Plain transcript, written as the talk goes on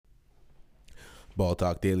Ball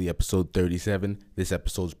Talk Daily, episode 37. This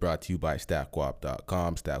episode is brought to you by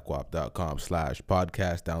StatQuap.com,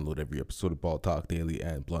 StatQuap.com/podcast. Download every episode of Ball Talk Daily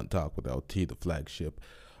and Blunt Talk with LT, the flagship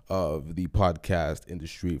of the podcast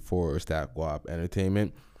industry for StatQuap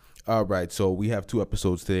Entertainment. All right, so we have two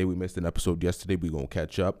episodes today. We missed an episode yesterday. We're going to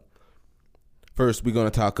catch up. First, we're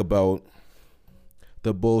going to talk about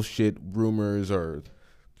the bullshit rumors or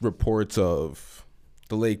reports of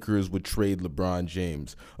the Lakers would trade LeBron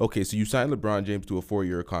James. Okay, so you signed LeBron James to a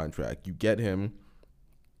 4-year contract. You get him.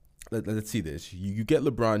 Let's see this. You get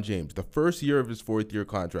LeBron James. The first year of his 4th-year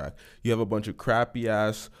contract, you have a bunch of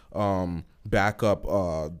crappy-ass backup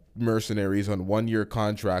mercenaries on 1-year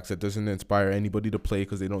contracts that doesn't inspire anybody to play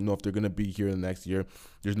because they don't know if they're going to be here the next year.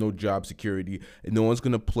 There's no job security. And no one's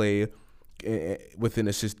going to play within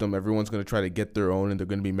a system. Everyone's going to try to get their own, and they're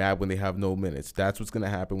going to be mad when they have no minutes. That's what's going to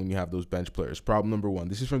happen when you have those bench players. Problem number one.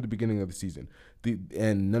 This is from the beginning of the season.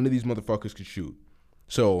 And none of these motherfuckers can shoot.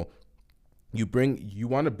 So you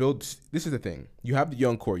want to build. This is the thing. You have the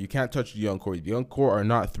young core. You can't touch the young core. The young core are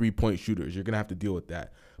not 3-point shooters. You're going to have to deal with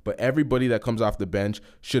that. But everybody that comes off the bench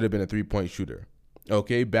should have been a 3-point shooter.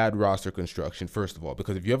 Okay, bad roster construction, first of all.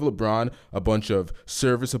 Because if you have LeBron, a bunch of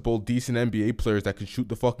serviceable, decent NBA players that can shoot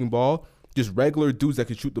the fucking ball, just regular dudes that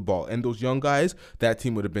can shoot the ball, and those young guys, that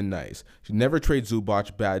team would have been nice. You never trade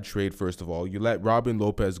Zubac, bad trade, first of all. You let Robin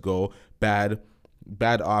Lopez go, bad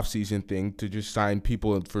offseason thing to just sign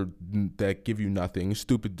people for that give you nothing.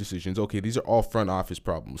 Stupid decisions. Okay, these are all front office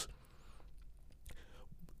problems.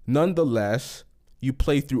 Nonetheless, you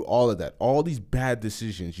play through all of that. All these bad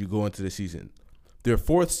decisions you go into the season. Their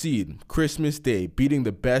 4th seed, Christmas Day, beating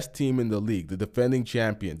the best team in the league, the defending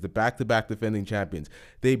champions, the back-to-back defending champions.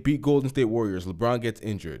 They beat Golden State Warriors. LeBron gets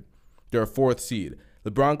injured. They're a 4th seed.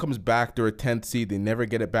 LeBron comes back. They're a 10th seed. They never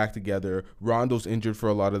get it back together. Rondo's injured for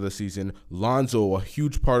a lot of the season. Lonzo, a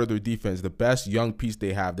huge part of their defense, the best young piece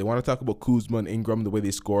they have. They want to talk about Kuzma and Ingram, the way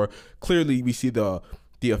they score. Clearly, we see the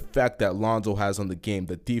effect that Lonzo has on the game,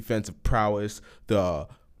 the defensive prowess, the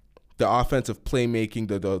offensive playmaking,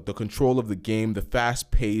 the control of the game, the fast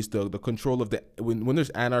pace, the control of the when there's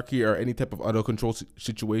anarchy or any type of out of control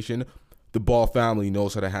situation, the Ball family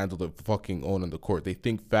knows how to handle the fucking own on the court. They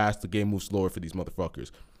think fast. The game moves slower for these motherfuckers.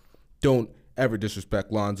 Don't ever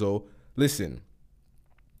disrespect Lonzo. Listen,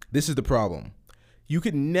 this is the problem. You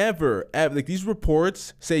could never ever, like these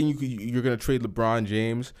reports saying you're gonna trade LeBron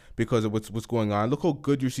James because of what's going on. Look how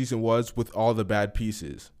good your season was with all the bad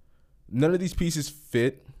pieces. None of these pieces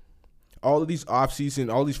fit. All of these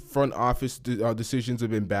offseason, all these front office decisions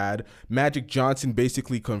have been bad. Magic Johnson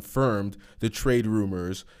basically confirmed the trade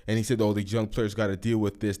rumors, and he said, "Oh, the young players got to deal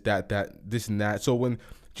with this, this, and that." So when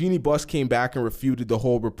Jeannie Buss came back and refuted the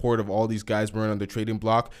whole report of all these guys weren't on the trading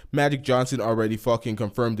block, Magic Johnson already fucking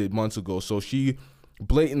confirmed it months ago. So she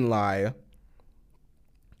blatant lie.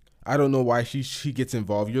 I don't know why she gets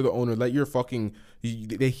involved. You're the owner. Let your fucking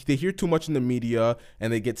they hear too much in the media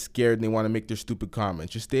and they get scared and they want to make their stupid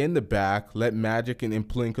comments. Just stay in the back. Let Magic and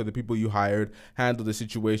Plinka, the people you hired, handle the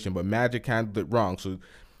situation. But Magic handled it wrong. So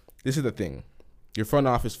this is the thing. Your front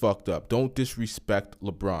office fucked up. Don't disrespect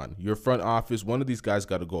LeBron. Your front office, one of these guys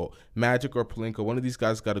got to go. Magic or Plinka, one of these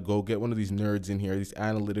guys got to go. Get one of these nerds in here, these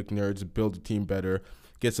analytic nerds, build the team better.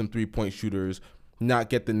 Get some 3-point shooters.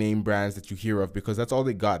 Not get the name brands that you hear of because that's all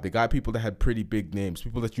they got. They got people that had pretty big names,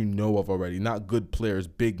 people that you know of already, not good players,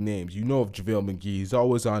 big names. You know of JaVale McGee. He's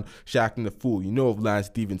always on Shaq and the Fool. You know of Lance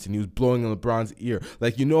Stevenson. He was blowing on LeBron's ear.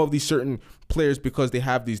 Like, you know of these certain players because they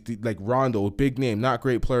have these, like Rondo, big name, not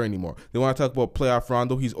great player anymore. They want to talk about playoff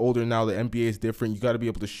Rondo. He's older now. The NBA is different. You got to be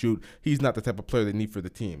able to shoot. He's not the type of player they need for the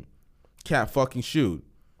team. Can't fucking shoot.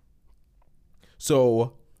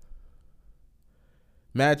 So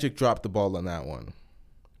Magic dropped the ball on that one.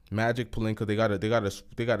 Magic, Pelinka,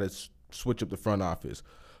 they gotta switch up the front office.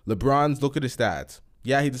 LeBron's, look at his stats.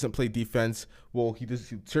 Yeah, he doesn't play defense. Well, he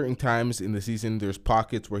does certain times in the season. There's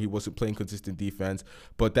pockets where he wasn't playing consistent defense,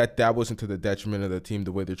 but that wasn't to the detriment of the team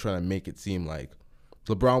the way they're trying to make it seem like.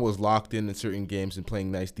 LeBron was locked in certain games and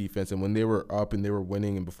playing nice defense, and when they were up and they were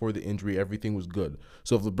winning and before the injury, everything was good.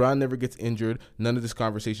 So if LeBron never gets injured, none of this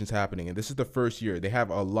conversation's happening, and this is the first year. They have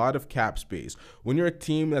a lot of cap space. When you're a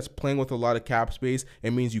team that's playing with a lot of cap space, it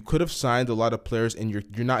means you could have signed a lot of players, and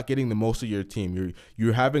you're not getting the most of your team.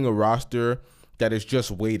 You're having a roster that is just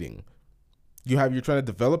waiting. You're trying to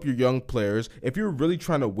develop your young players. If you're really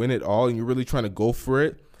trying to win it all and you're really trying to go for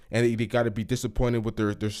it, and they got to be disappointed with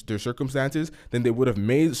their circumstances, then they would have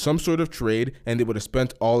made some sort of trade and they would have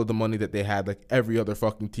spent all of the money that they had like every other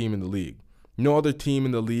fucking team in the league. No other team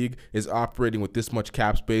in the league is operating with this much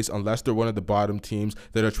cap space unless they're one of the bottom teams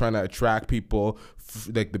that are trying to attract people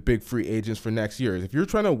like the big free agents for next year. If you're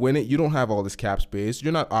trying to win it, you don't have all this cap space.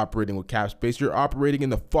 You're not operating with cap space. You're operating in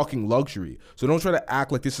the fucking luxury. So don't try to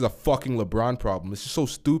act like this is a fucking LeBron problem. It's just so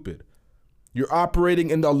stupid. You're operating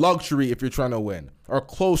in the luxury if you're trying to win, or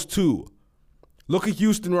close to. Look at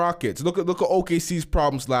Houston Rockets. Look at OKC's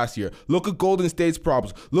problems last year. Look at Golden State's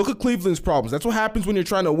problems. Look at Cleveland's problems. That's what happens when you're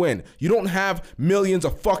trying to win. You don't have millions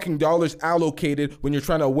of fucking dollars allocated when you're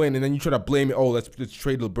trying to win, and then you try to blame it. Oh, let's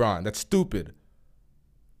trade LeBron. That's stupid.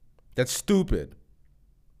 That's stupid.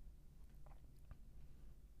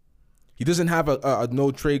 He doesn't have a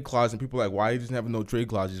no trade clause, and people are like, why he doesn't have a no trade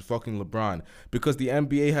clause? He's fucking LeBron. Because the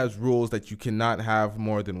NBA has rules that you cannot have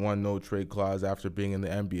more than one no trade clause after being in the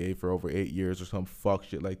NBA for over 8 years or some fuck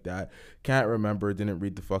shit like that. Can't remember, didn't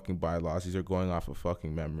read the fucking bylaws. These are going off of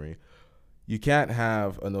fucking memory. You can't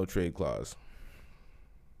have a no trade clause.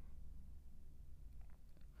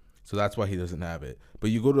 So that's why he doesn't have it.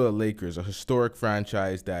 But you go to the Lakers, a historic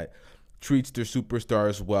franchise that treats their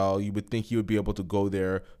superstars well. You would think he would be able to go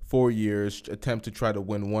there 4 years, attempt to try to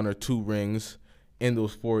win 1 or 2 rings in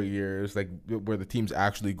those 4 years, like where the team's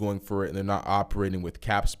actually going for it and they're not operating with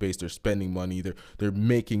cap space. They're spending money. They're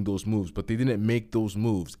making those moves, but they didn't make those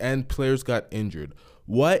moves, and players got injured.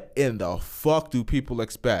 What in the fuck do people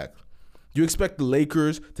expect? You expect the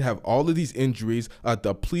Lakers to have all of these injuries, a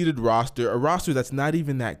depleted roster, a roster that's not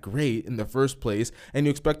even that great in the first place, and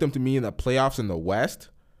you expect them to be in the playoffs in the West?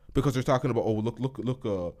 Because they're talking about, oh, look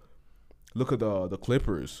at the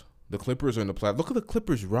Clippers. The Clippers are in the playoffs. Look at the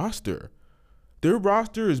Clippers roster. Their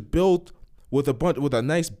roster is built with a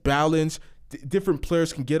nice balance. Different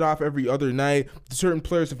players can get off every other night. Certain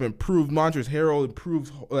players have improved. Montrezl Harrell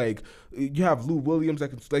improves. Like, you have Lou Williams.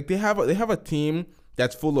 They have a team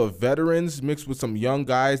that's full of veterans mixed with some young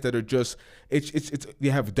guys that are just they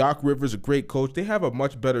have Doc Rivers, a great coach. They have a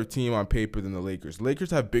much better team on paper than the Lakers. The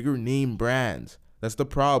Lakers have bigger name brands. That's the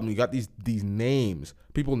problem. You got these names.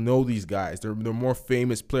 People know these guys. They're more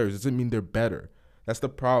famous players. Doesn't mean they're better. That's the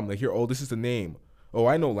problem. They hear, oh, this is the name. Oh,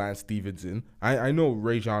 I know Lance Stevenson. I know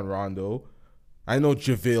Rajon Rondo. I know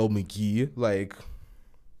JaVale McGee. Like,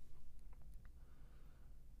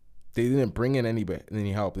 they didn't bring in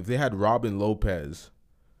any help. If they had Robin Lopez,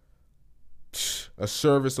 a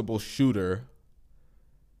serviceable shooter,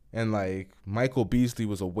 and like Michael Beasley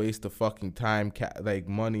was a waste of fucking time,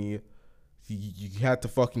 money. You had to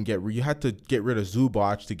fucking get rid of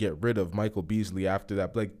Zubac to get rid of Michael Beasley after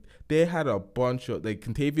that. Like, they had a bunch of, like,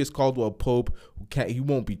 Kentavious Caldwell-Pope, he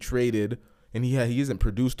won't be traded, and he isn't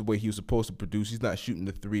produced the way he was supposed to produce. He's not shooting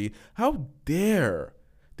the 3. How dare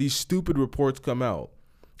these stupid reports come out?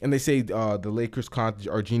 And they say the Lakers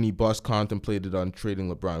or Jeanie Buss contemplated on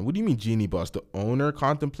trading LeBron. What do you mean Jeanie Buss? The owner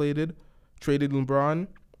contemplated trading LeBron?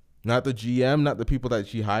 Not the GM, not the people that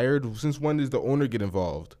she hired? Since when does the owner get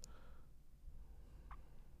involved?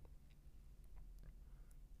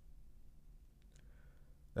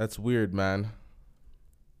 That's weird, man.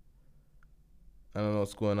 I don't know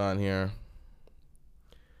what's going on here.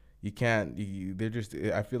 You can't,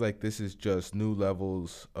 I feel like this is just new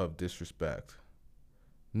levels of disrespect.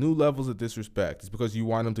 New levels of disrespect. It's because you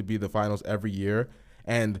want them to be the finals every year.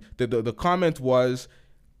 And the comment was,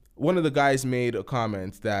 one of the guys made a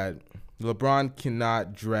comment that LeBron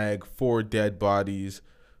cannot drag 4 dead bodies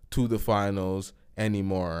to the finals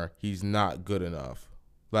anymore. He's not good enough.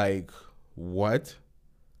 Like, what?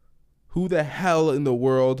 Who the hell in the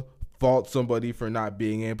world faults somebody for not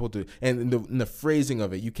being able to? And in the phrasing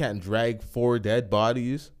of it, you can't drag 4 dead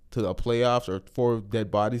bodies to the playoffs or 4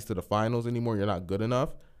 dead bodies to the finals anymore. You're not good enough.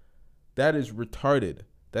 That is retarded.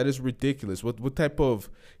 That is ridiculous. What type of?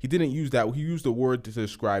 He didn't use that. He used the word to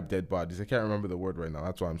describe dead bodies. I can't remember the word right now.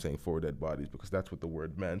 That's why I'm saying 4 dead bodies, because that's what the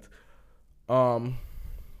word meant.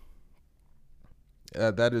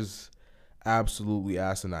 That is absolutely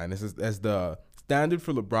asinine. This is, as the standard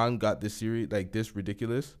for LeBron got this series like this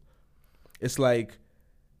ridiculous. It's like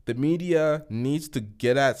the media needs to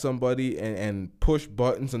get at somebody and push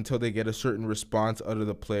buttons until they get a certain response out of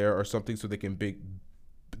the player or something, so they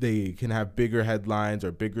can have bigger headlines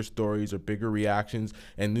or bigger stories or bigger reactions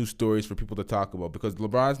and new stories for people to talk about. Because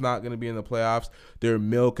LeBron's not going to be in the playoffs. They're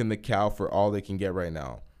milking the cow for all they can get right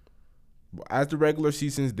now. As the regular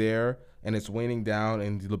season's there and it's waning down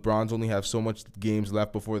and LeBron's only have so much games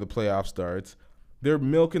left before the playoff starts, they're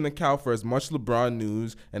milking the cow for as much LeBron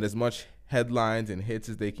news and as much headlines and hits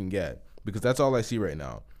as they can get, because that's all I see right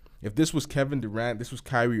now. If this was Kevin Durant, this was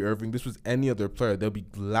Kyrie Irving, this was any other player, they'll be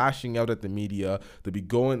lashing out at the media. They'll be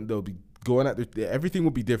going at everything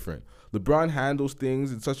will be different. LeBron handles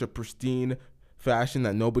things in such a pristine fashion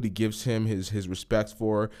that nobody gives him his respects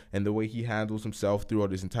for, and the way he handles himself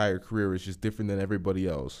throughout his entire career is just different than everybody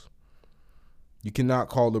else. You cannot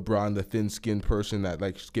call LeBron the thin-skinned person that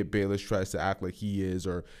like Skip Bayless tries to act like he is,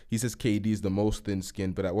 or he says KD is the most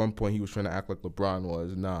thin-skinned, but at one point he was trying to act like LeBron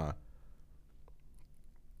was. Nah.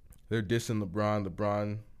 They're dissing LeBron.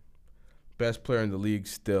 LeBron, best player in the league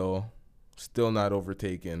still not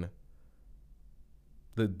overtaken.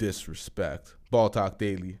 The disrespect. Ball Talk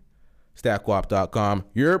Daily. StatQuap.com.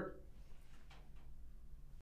 Yerp.